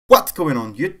going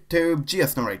on YouTube?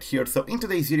 GSN right here. So in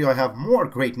today's video I have more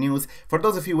great news for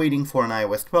those of you waiting for an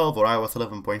iOS 12 or iOS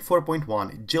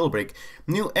 11.4.1 jailbreak.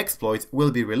 New exploits will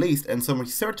be released and some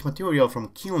research material from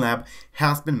KeenLab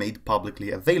has been made publicly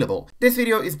available. This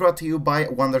video is brought to you by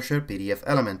Wondershare PDF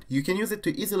Element. You can use it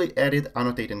to easily edit,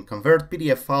 annotate and convert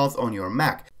PDF files on your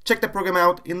Mac. Check the program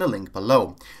out in the link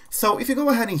below. So if you go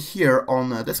ahead and here on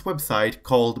this website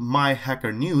called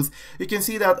myhackernews, you can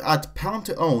see that at Pound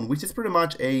to Own, which is pretty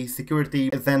much a security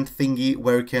event thingy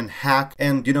where you can hack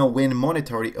and win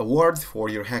monetary awards for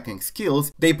your hacking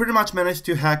skills, they pretty much managed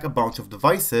to hack a bunch of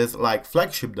devices like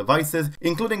flagship devices,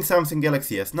 including Samsung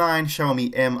Galaxy S9,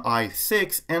 Xiaomi Mi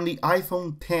 6 and the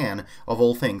iPhone X of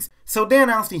all things. So they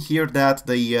announced in here that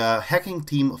the hacking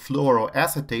team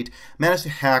Fluoroacetate managed to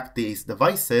hack these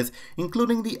devices,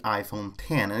 including the iPhone X.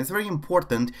 And it's very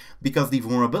important because the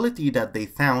vulnerability that they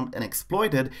found and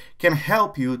exploited can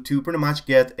help you to pretty much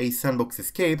get a sandbox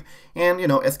escape and,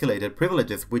 escalated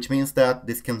privileges, which means that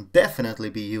this can definitely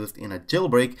be used in a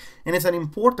jailbreak and is an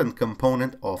important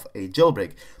component of a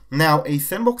jailbreak. Now, a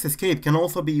sandbox escape can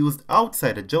also be used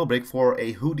outside a jailbreak for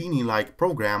a Houdini-like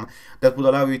program that would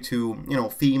allow you to,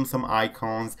 theme some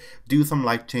icons, do some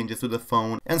light changes to the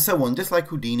phone, and so on, just like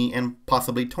Houdini and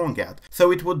possibly Tomcat.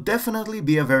 So it would definitely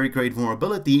be a very great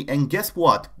vulnerability, and guess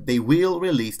what? They will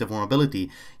release the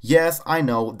vulnerability. Yes, I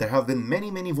know, there have been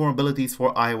many vulnerabilities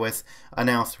for iOS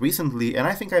announced recently, and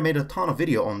I think I made a ton of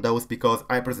video on those because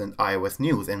I present iOS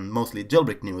news and mostly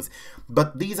jailbreak news.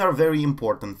 But these are very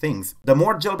important things. The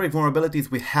more jailbreak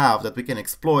vulnerabilities we have that we can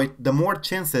exploit, the more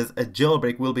chances a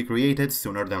jailbreak will be created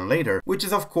sooner than later, which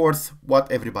is of course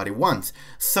what everybody wants.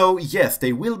 So yes,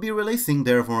 they will be releasing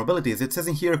their vulnerabilities. It says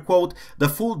in here, quote, "The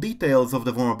full details of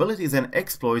the vulnerabilities and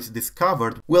exploits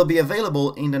discovered will be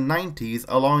available in the 90s,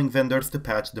 allowing vendors to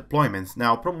patch deployments."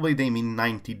 Now probably they mean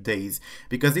 90 days,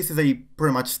 because this is a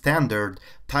pretty much standard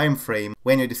time frame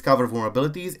when you discover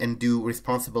vulnerabilities and do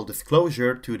responsible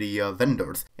disclosure to the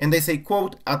vendors. And they say,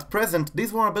 quote, "At present,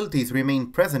 these vulnerabilities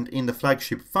remain present in the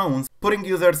flagship phones, putting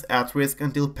users at risk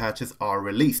until patches are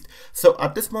released." So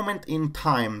at this moment in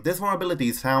time, these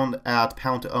vulnerabilities found at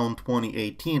Pound to Own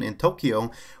 2018 in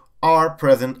Tokyo are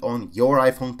present on your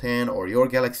iPhone X or your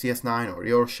Galaxy S9 or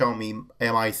your Xiaomi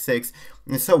Mi 6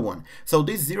 and so on. So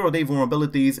these zero-day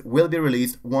vulnerabilities will be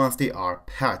released once they are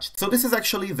patched. So this is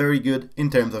actually very good in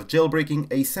terms of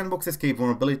jailbreaking, a sandbox escape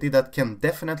vulnerability that can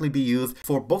definitely be used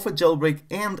for both a jailbreak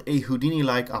and a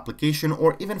Houdini-like application,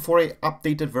 or even for an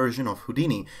updated version of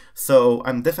Houdini. So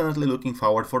I'm definitely looking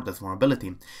forward for this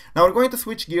vulnerability. Now we're going to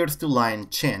switch gears to Lion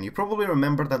Chan. You probably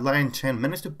remember that Lion Chan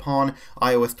managed to pawn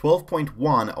iOS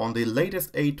 12.1 on the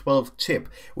latest A12 chip,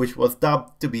 which was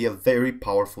dubbed to be a very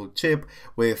powerful chip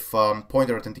with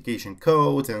pointer authentication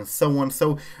codes and so on,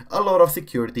 so a lot of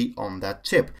security on that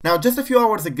chip. Now just a few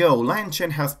hours ago, Lion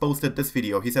Chan has posted this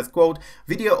video. He says, quote,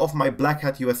 "Video of my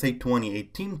BlackHat USA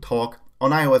 2018 talk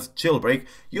on iOS jailbreak,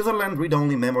 userland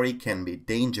read-only memory can be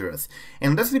dangerous."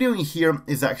 And this video in here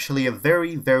is actually a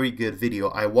very good video.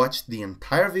 I watched the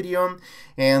entire video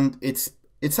and it's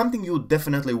something you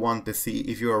definitely want to see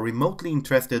if you are remotely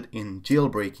interested in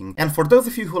jailbreaking. And for those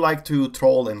of you who like to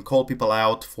troll and call people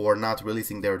out for not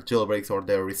releasing their jailbreaks or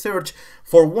their research,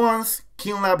 for once,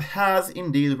 KeenLab has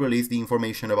indeed released the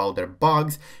information about their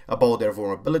bugs, about their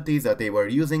vulnerabilities that they were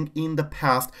using in the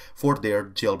past for their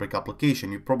jailbreak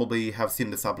application. You probably have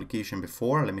seen this application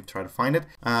before. Let me try to find it.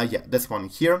 Yeah, this one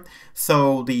here.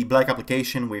 So the black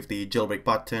application with the jailbreak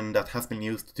button that has been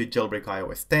used to jailbreak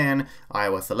iOS 10,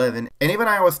 iOS 11, and even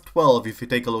iOS 12, if you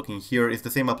take a look in here, is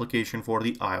the same application for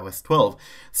the iOS 12.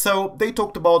 So they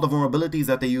talked about the vulnerabilities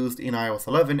that they used in iOS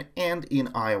 11 and in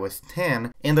iOS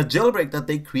 10, and the jailbreak that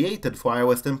they created for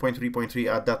iOS 10.3.3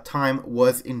 at that time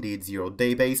was indeed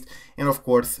zero-day based, and of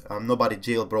course nobody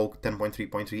jailbroke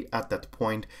 10.3.3 at that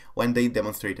point when they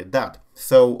demonstrated that.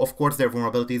 So of course their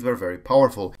vulnerabilities were very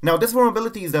powerful. Now these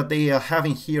vulnerabilities that they have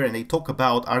in here and they talk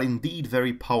about are indeed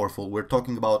very powerful. We're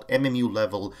talking about MMU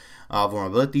level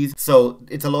vulnerabilities, so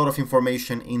it's a lot of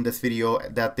information in this video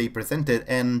that they presented,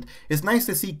 and it's nice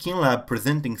to see KeenLab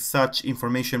presenting such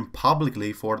information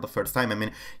publicly for the first time. I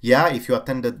mean, yeah, if you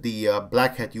attended the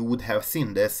BlackHat, you would have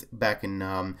seen this back in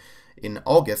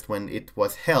August when it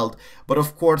was held, but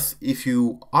of course if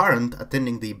you aren't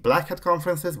attending the BlackHat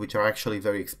conferences, which are actually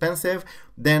very expensive,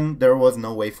 then there was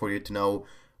no way for you to know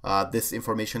this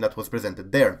information that was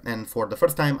presented there. And for the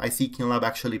first time I see KeenLab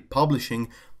actually publishing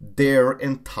their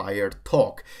entire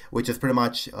talk, which is pretty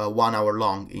much 1 hour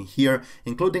long in here,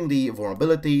 including the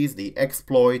vulnerabilities, the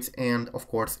exploits, and of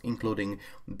course including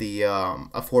the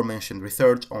aforementioned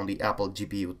research on the Apple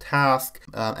GPU task,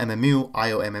 MMU,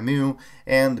 IOMMU,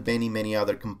 and many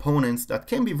other components that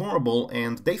can be vulnerable,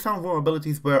 and they found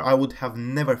vulnerabilities where I would have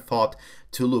never thought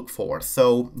to look for.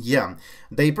 So yeah,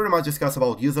 they pretty much discuss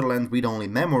about userland read-only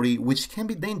memory, which can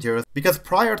be dangerous because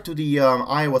prior to the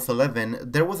iOS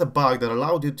 11 there was a bug that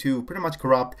allowed you to pretty much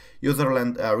corrupt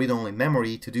userland read-only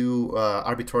memory to do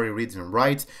arbitrary reads and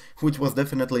writes, which was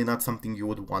definitely not something you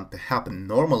would want to happen.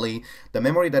 Normally, the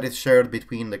memory that is shared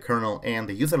between the kernel and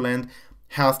the userland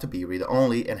has to be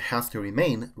read-only and has to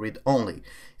remain read-only.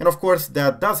 And of course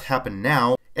that does happen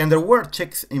now, and there were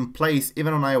checks in place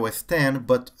even on iOS 10,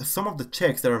 but some of the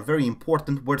checks that are very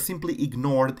important were simply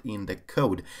ignored in the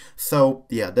code. So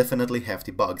yeah, definitely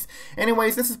hefty bugs.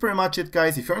 Anyways, this is pretty much it,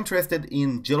 guys. If you're interested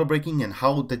in jailbreaking and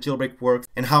how the jailbreak works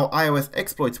and how iOS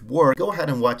exploits work, go ahead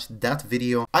and watch that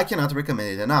video. I cannot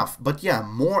recommend it enough. But yeah,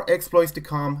 more exploits to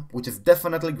come, which is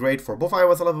definitely great for both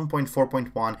iOS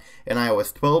 11.4.1 and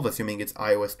iOS 12, assuming it's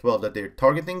iOS 12 that they're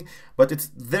targeting. But it's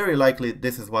very likely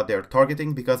this is what they're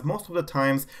targeting, because most of the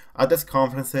times at these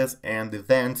conferences and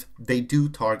events they do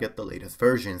target the latest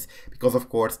versions, because of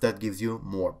course that gives you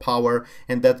more power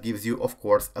and that gives you of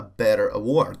course a better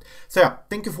award. So yeah,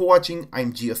 thank you for watching.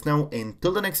 I'm GeoSnow, and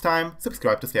till the next time,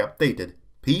 subscribe to stay updated.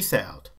 Peace out.